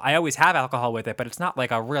alcohol. I always have alcohol with it, but it's not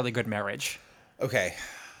like a really good marriage. Okay.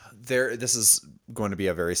 This is going to be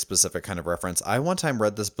a very specific kind of reference. I one time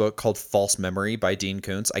read this book called False Memory by Dean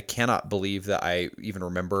Koontz. I cannot believe that I even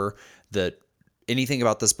remember anything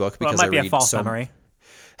about this book Well, it because might I be read a false so memory.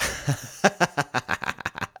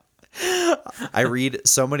 I read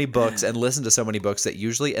so many books and listen to so many books that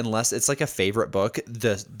usually, unless it's like a favorite book,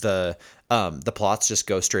 the plots just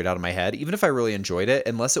go straight out of my head. Even if I really enjoyed it,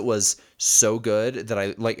 unless it was so good that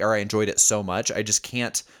I enjoyed it so much, I just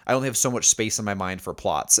can't. I only have so much space in my mind for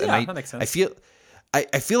plots. And Yeah, that makes sense.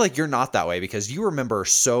 I feel like you're not that way because you remember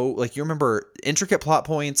intricate plot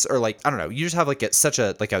points, or like, I don't know, you just have like such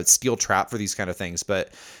a steel trap for these kind of things.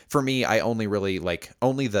 But for me, I only really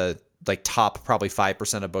only the top probably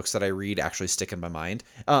 5% of books that I read actually stick in my mind.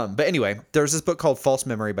 But anyway, there's this book called False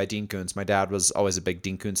Memory by Dean Koontz. My dad was always a big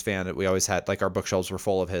Dean Koontz fan. We always had our bookshelves were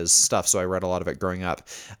full of his stuff, so I read a lot of it growing up.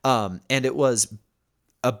 And it was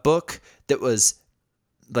a book that was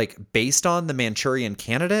based on The Manchurian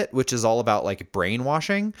Candidate, which is all about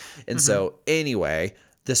brainwashing. And so anyway,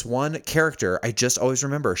 this one character, I just always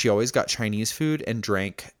remember, she always got Chinese food and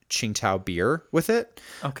drank Qingdao beer with it.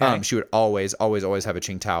 Okay. She would always have a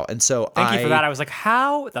Qingdao. And so Thank you for that. I was like,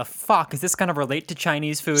 how the fuck is this going to relate to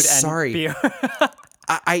Chinese food and Sorry. beer?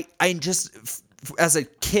 I just, as a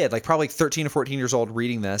kid, probably 13 or 14 years old,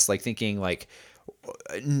 reading this, thinking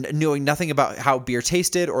knowing nothing about how beer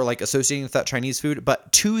tasted or associating with that Chinese food.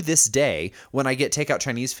 But to this day, when I get takeout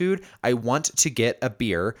Chinese food, I want to get a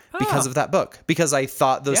beer because of that book, because I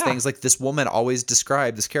thought those things, this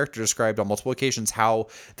character described on multiple occasions how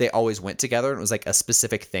they always went together. And it was a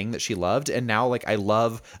specific thing that she loved. And now I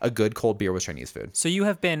love a good cold beer with Chinese food. So you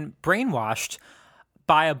have been brainwashed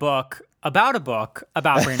by a book about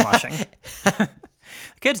brainwashing.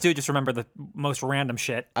 Kids do just remember the most random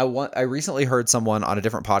shit. I recently heard someone on a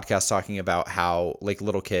different podcast talking about how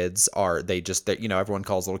little kids everyone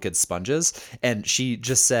calls little kids sponges, and she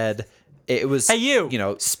just said it was, Hey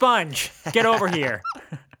you, sponge, get over here.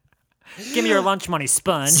 Give me your lunch money,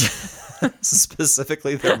 sponge.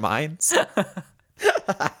 specifically their minds.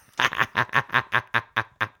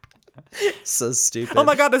 So stupid. Oh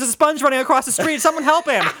my god, there's a sponge running across the street. Someone help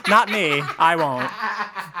him. Not me. I won't.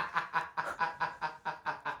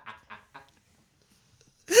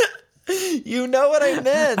 You know what I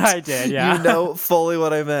meant. I did, yeah. You know fully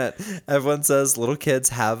what I meant. Everyone says little kids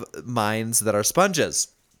have minds that are sponges.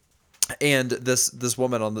 And this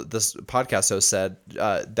woman on this podcast host said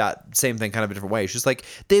that same thing kind of a different way. She's like,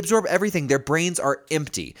 they absorb everything. Their brains are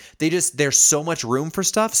empty. There's so much room for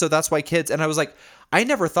stuff. So that's why kids. And I was like, I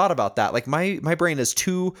never thought about that. My brain is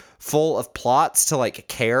too full of plots to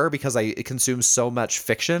care, because I consume so much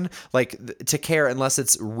fiction, to care unless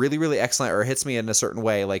it's really, really excellent or hits me in a certain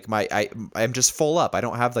way. I'm just full up. I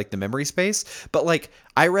don't have the memory space. But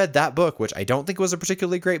I read that book, which I don't think was a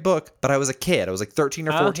particularly great book, but I was a kid. I was 13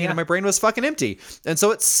 or 14 and my brain was fucking empty. And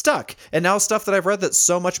so it's stuck. And now stuff that I've read that's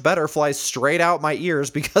so much better flies straight out my ears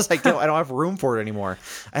because I don't have room for it anymore.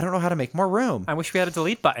 I don't know how to make more room. I wish we had a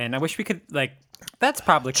delete button. I wish we could that's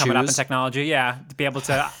probably coming up in Choose. technology. Yeah, to be able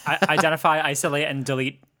to identify, isolate, and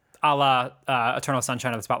delete, a la Eternal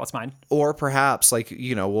Sunshine of the Spotless Mind. Or perhaps we'll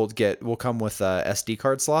come with SD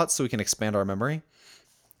card slots so we can expand our memory.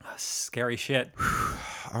 Scary shit.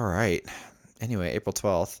 All right. Anyway, April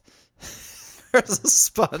 12th. There's a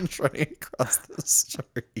sponge running across the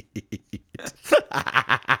street.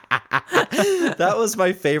 That was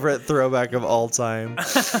my favorite throwback of all time.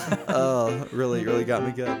 Oh, really, really got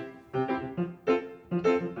me good.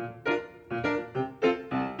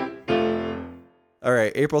 All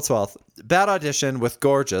right, April 12th. Bad audition with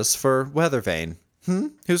Gorgeous for Weather Vane.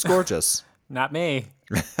 Who's Gorgeous? Not me.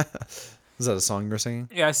 Is that a song you're singing?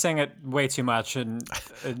 Yeah, I sang it way too much, and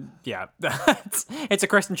yeah. It's a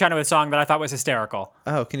Kristen Chenoweth song that I thought was hysterical.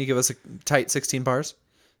 Oh, can you give us a tight 16 bars?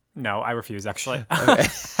 No, I refuse, actually.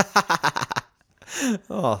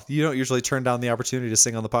 Oh, you don't usually turn down the opportunity to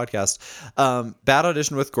sing on the podcast. Bad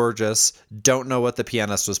audition with Gorgeous. Don't know what the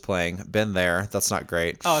pianist was playing. Been there. That's not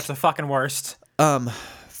great. Oh, it's the fucking worst.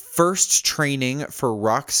 First training for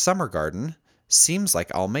Rock Summer Garden. Seems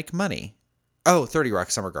like I'll make money. Oh, 30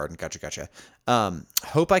 Rock Summer Garden. Gotcha.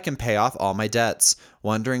 Hope I can pay off all my debts.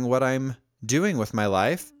 Wondering what I'm doing with my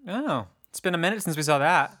life. Oh, it's been a minute since we saw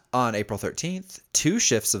that. On April 13th, 2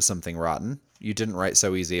 shifts of Something Rotten. You didn't write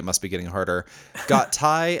so easy. It must be getting harder. Got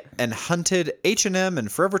Ty and hunted H&M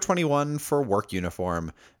and Forever 21 for work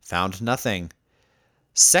uniform. Found nothing.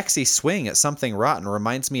 Sexy swing at Something Rotten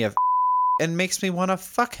reminds me of and makes me want to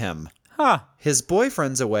fuck him. Huh. His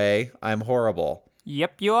boyfriend's away. I'm horrible.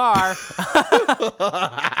 Yep, you are.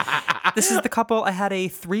 This is the couple I had a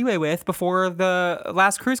 3-way with before the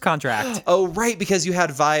last cruise contract. Oh, right, because you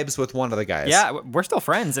had vibes with one of the guys. Yeah, we're still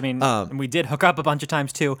friends. I mean, we did hook up a bunch of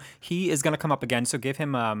times too. He is going to come up again, so give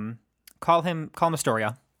him, call him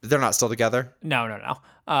Astoria. They're not still together? No.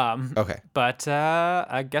 Okay. But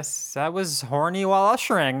I guess I was horny while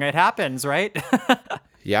ushering. It happens, right?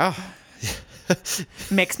 Yeah.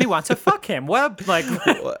 Makes me want to fuck him. What, like...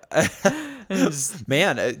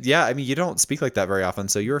 Man, yeah, I mean, you don't speak like that very often,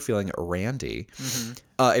 so you were feeling randy.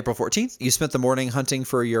 April 14th, you spent the morning hunting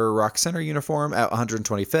for your Rock Center uniform at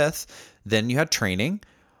 125th. Then you had training.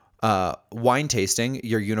 Wine tasting,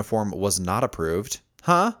 your uniform was not approved.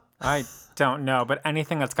 Huh? I don't know, but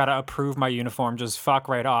anything that's got to approve my uniform, just fuck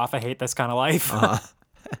right off. I hate this kind of life.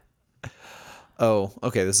 Oh,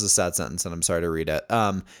 okay, this is a sad sentence, and I'm sorry to read it.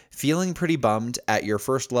 Feeling pretty bummed at your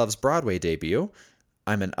First Love's Broadway debut.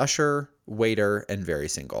 I'm an usher, waiter, and very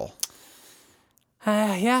single.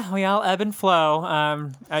 Yeah, we all ebb and flow.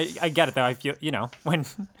 I get it though. I feel,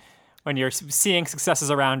 when you're seeing successes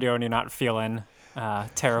around you and you're not feeling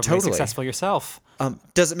terribly successful yourself.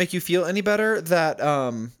 Does it make you feel any better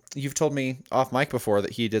that you've told me off mic before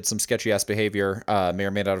that he did some sketchy ass behavior, may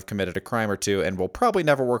or may not have committed a crime or two, and will probably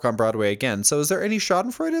never work on Broadway again? So is there any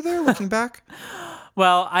Schadenfreude there looking back?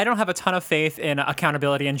 Well, I don't have a ton of faith in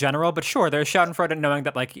accountability in general, but sure, there's Schadenfreude in knowing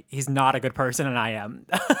that like he's not a good person and I am.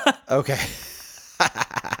 Okay.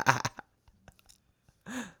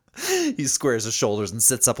 He squares his shoulders and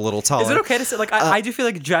sits up a little taller. Is it okay to say, like, I do feel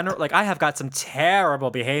like I have got some terrible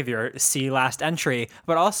behavior, see last entry,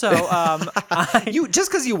 but also, you just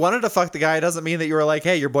because you wanted to fuck the guy doesn't mean that you were like,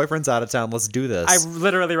 hey, your boyfriend's out of town, let's do this. I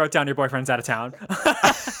literally wrote down your boyfriend's out of town.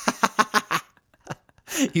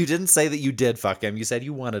 You didn't say that you did fuck him. You said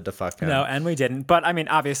you wanted to fuck him. No, and we didn't. But I mean,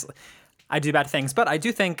 obviously, I do bad things. But I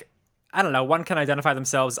do think, I don't know, one can identify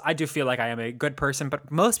themselves. I do feel like I am a good person,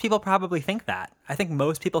 but most people probably think that. I think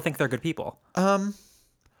most people think they're good people.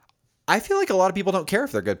 I feel like a lot of people don't care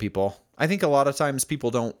if they're good people. I think a lot of times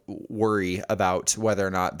people don't worry about whether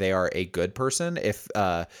or not they are a good person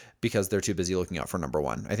because they're too busy looking out for number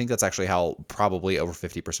one. I think that's actually how probably over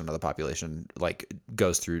 50% of the population like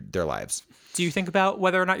goes through their lives. Do you think about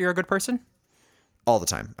whether or not you're a good person? All the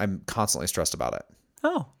time. I'm constantly stressed about it.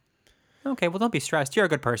 Oh, okay. Well, don't be stressed. You're a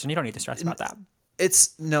good person. You don't need to stress about that.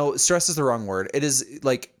 Stress is the wrong word. It is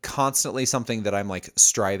like constantly something that I'm like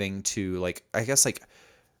striving to like, I guess like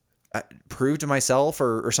prove to myself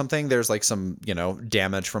or something. There's like some,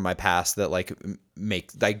 damage from my past that like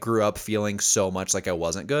I grew up feeling so much like I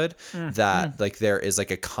wasn't good that like there is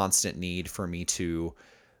like a constant need for me to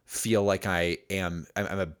feel like I'm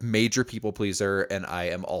a major people pleaser. And I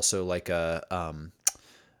am also like I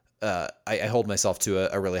hold myself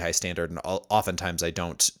to a really high standard, and oftentimes I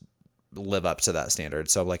don't live up to that standard.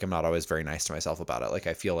 So like, I'm not always very nice to myself about it. Like,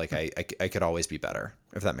 I feel like I could always be better,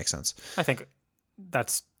 if that makes sense. I think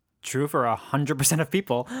that's true for 100% of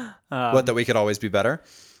people. That we could always be better?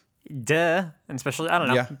 Duh. And especially, I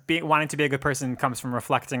don't know, wanting to be a good person comes from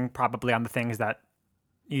reflecting probably on the things that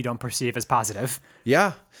you don't perceive as positive.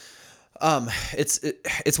 Yeah.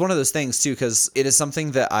 It's one of those things too, because it is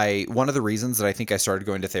something that one of the reasons that I think I started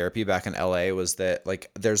going to therapy back in LA was that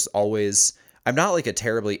like I'm not like a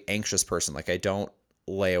terribly anxious person. Like I don't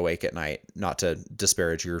lay awake at night, not to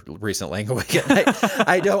disparage your recent laying awake at night.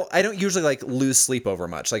 I don't usually like lose sleep over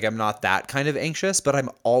much. Like I'm not that kind of anxious, but I'm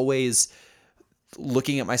always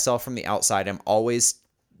looking at myself from the outside. I'm always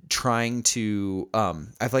trying to I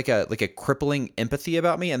have like a crippling empathy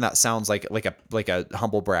about me, and that sounds like a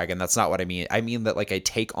humble brag, and that's not what I mean. I mean that like I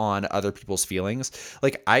take on other people's feelings.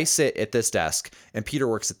 Like I sit at this desk and Peter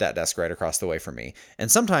works at that desk right across the way from me,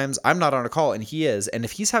 and sometimes I'm not on a call and he is, and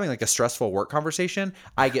if he's having like a stressful work conversation,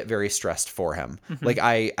 I get very stressed for him. Like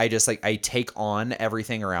I just like I take on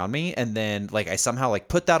everything around me, and then like I somehow like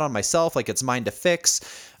put that on myself, like it's mine to fix.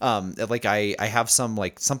 Like I have some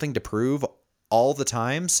like something to prove all the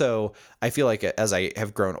time. So I feel like as I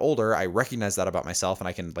have grown older, I recognize that about myself, and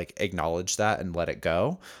I can like acknowledge that and let it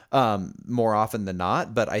go more often than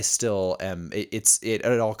not. But I still am.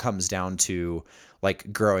 It all comes down to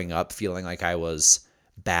like growing up feeling like I was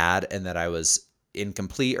bad and that I was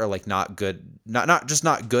incomplete or like not good, not just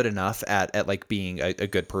not good enough at like being a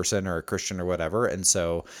good person or a Christian or whatever. And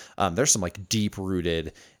so there's some like deep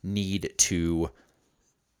rooted need to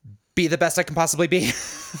be the best I can possibly be.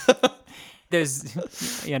 There's,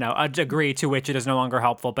 a degree to which it is no longer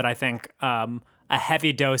helpful, but I think a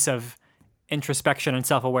heavy dose of introspection and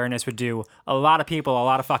self-awareness would do a lot of people a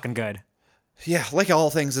lot of fucking good. Yeah, like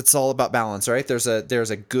all things, it's all about balance, right? There's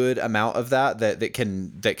a good amount of that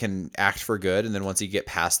can act for good, and then once you get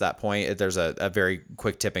past that point, there's a very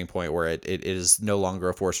quick tipping point where it is no longer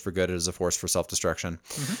a force for good; it is a force for self-destruction.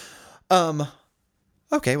 Mm-hmm.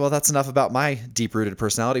 Okay, well, that's enough about my deep-rooted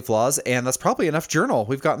personality flaws, and that's probably enough journal.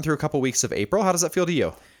 We've gotten through a couple weeks of April. How does that feel to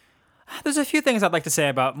you? There's a few things I'd like to say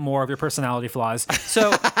about more of your personality flaws.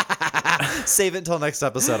 So save it until next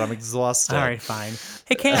episode. I'm exhausted. All right, fine.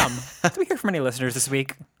 Hey, Cam, did we hear from any listeners this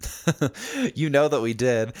week? You know that we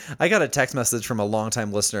did. I got a text message from a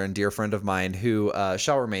longtime listener and dear friend of mine who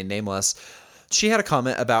shall remain nameless. She had a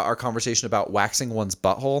comment about our conversation about waxing one's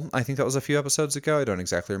butthole. I think that was a few episodes ago. I don't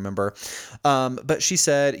exactly remember. But she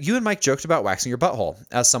said, you and Mike joked about waxing your butthole.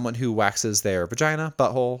 As someone who waxes their vagina,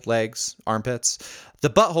 butthole, legs, armpits, the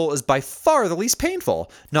butthole is by far the least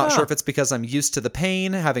painful. Not sure if it's because I'm used to the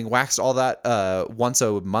pain, having waxed all that once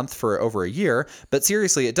a month for over a year. But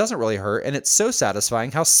seriously, it doesn't really hurt. And it's so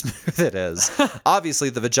satisfying how smooth it is. Obviously,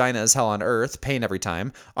 the vagina is hell on earth. Pain every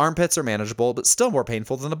time. Armpits are manageable, but still more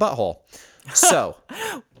painful than the butthole. So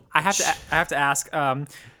I have to ask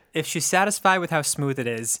if she's satisfied with how smooth it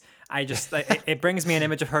is. It brings me an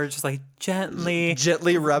image of her just like gently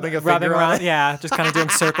rubbing a finger around, on it. yeah, just kind of doing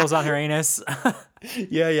circles on her anus.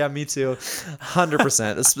 Yeah, me too.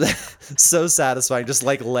 100%. It's so satisfying. Just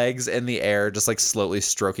like legs in the air, just like slowly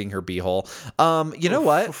stroking her beehole. You know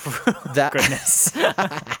what? That goodness.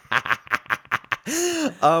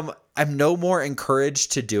 I'm no more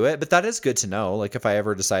encouraged to do it, but that is good to know. Like if I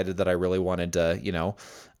ever decided that I really wanted to,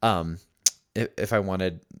 if I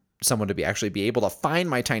wanted someone to be able to find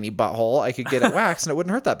my tiny butthole, I could get it waxed and it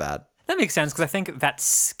wouldn't hurt that bad. That makes sense because I think that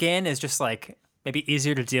skin is just like maybe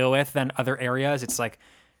easier to deal with than other areas. It's like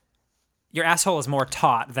your asshole is more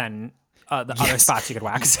taut than the other spots you could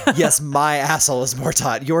wax. Yes, my asshole is more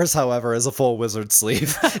taut. Yours, however, is a full wizard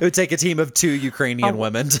sleeve. It would take a team of 2 Ukrainian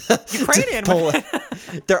women Ukrainian to pull women?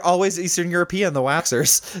 it. They're always Eastern European, the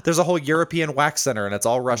waxers. There's a whole European wax center, and it's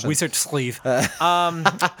all Russian. Wizard sleeve.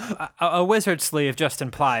 A wizard sleeve just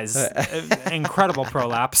implies incredible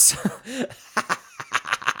prolapse.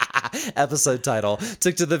 Episode title.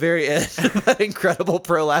 Took to the very end. What incredible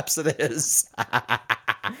prolapse it is. I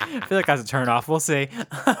feel like that's a turn off. We'll see.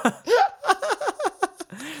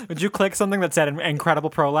 Would you click something that said incredible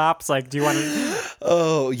prolapse? Like, do you want to?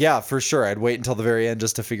 Oh, yeah, for sure. I'd wait until the very end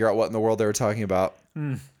just to figure out what in the world they were talking about.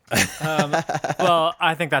 Well,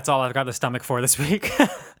 I think that's all I've got the stomach for this week.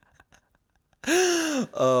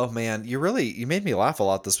 Oh, man. You made me laugh a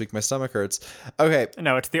lot this week. My stomach hurts. Okay.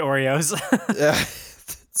 No, it's the Oreos.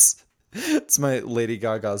 It's my Lady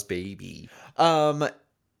Gaga's baby.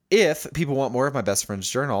 If people want more of My Best Friend's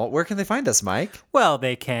Journal, where can they find us, Mike? Well,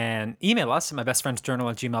 they can email us at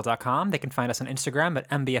mybestfriendsjournal@gmail.com. They can find us on Instagram at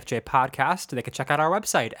MBFJ Podcast. They can check out our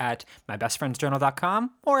website at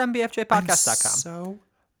mybestfriendsjournal.com or mbfjpodcast.com. So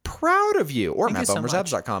proud of you. Or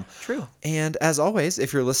mattbomersabs.com. True. And as always,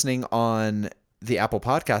 if you're listening on the Apple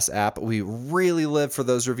Podcast app, we really live for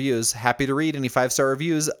those reviews. Happy to read any 5-star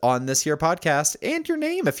reviews on this here podcast and your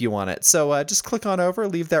name if you want it. So just click on over,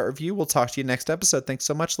 leave that review. We'll talk to you next episode. Thanks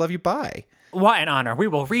so much. Love you. Bye. What an honor. We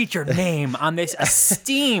will read your name on this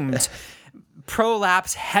esteemed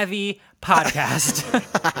prolapse heavy podcast.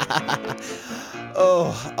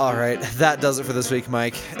 Oh, all right. That does it for this week,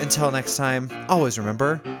 Mike. Until next time, always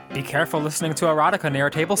remember, be careful listening to erotica near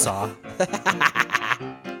a table saw.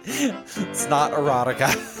 It's not erotica.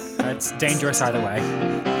 It's dangerous either way.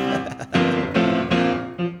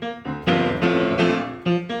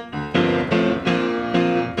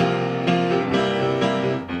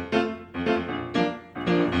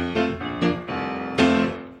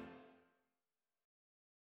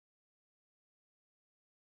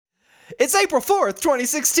 It's April 4th,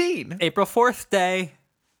 2016. April 4th day.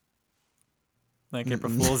 Like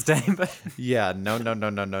April Fool's Day, but yeah, no.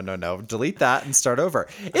 Delete that and start over.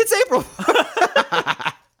 It's April.